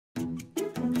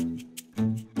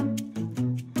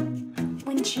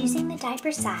When choosing the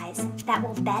diaper size that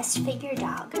will best fit your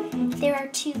dog, there are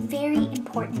two very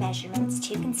important measurements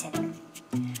to consider.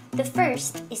 The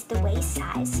first is the waist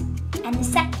size, and the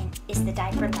second is the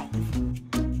diaper length.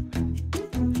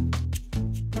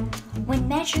 When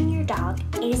measuring your dog,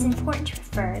 it is important to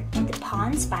refer to the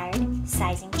paw-inspired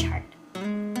sizing chart.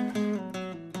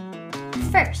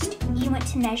 First, you want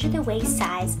to measure the waist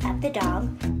size of the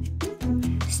dog,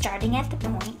 starting at the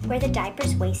point where the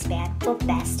diaper's waistband will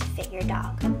best fit your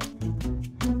dog.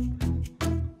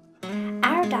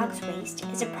 Our dog's waist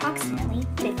is approximately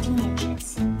 15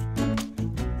 inches.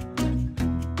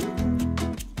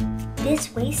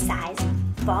 This waist size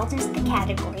falls into the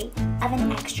category of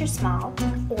an extra small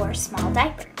or small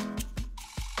diaper.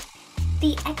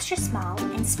 The extra small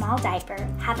and small diaper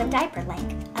have a diaper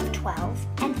length of 12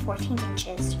 and 14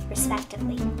 inches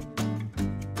respectively.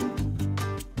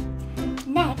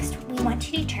 Next, we want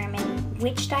to determine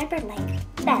which diaper length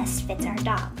best fits our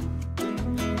dog.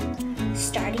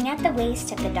 Starting at the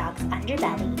waist of the dog's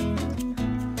underbelly,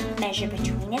 measure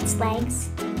between its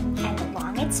legs and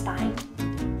along its spine,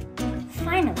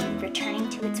 finally returning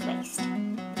to its waist.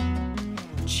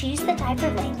 Choose the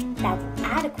diaper length that will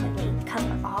adequately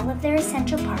cover all of their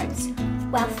essential parts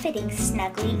while fitting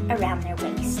snugly around their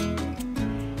waist.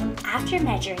 After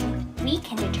measuring, we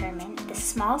can determine the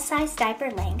small size diaper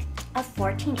length of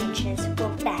 14 inches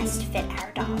will best fit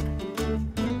our dog.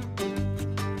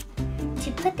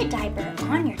 To put the diaper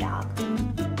on your dog,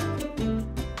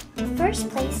 first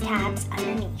place tabs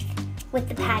underneath with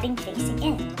the padding facing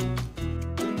in.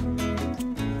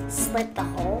 Slip the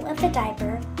whole of the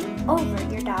diaper over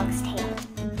your dog's tail.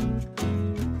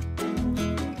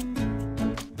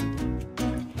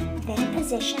 Then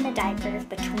position the diaper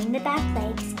between the back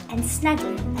legs and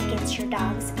snugly against your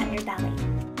dog's underbelly.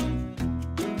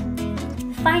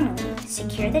 Finally,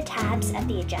 secure the tabs of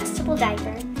the adjustable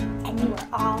diaper and you are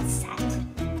all set.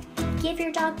 Give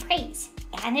your dog praise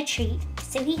and a treat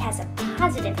so he has a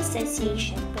positive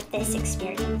association with this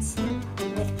experience.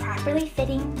 With properly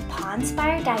fitting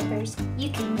paw-inspired diapers, you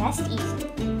can rest easy.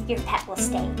 Your pet will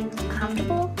stay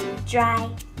comfortable, dry,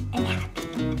 and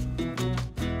happy.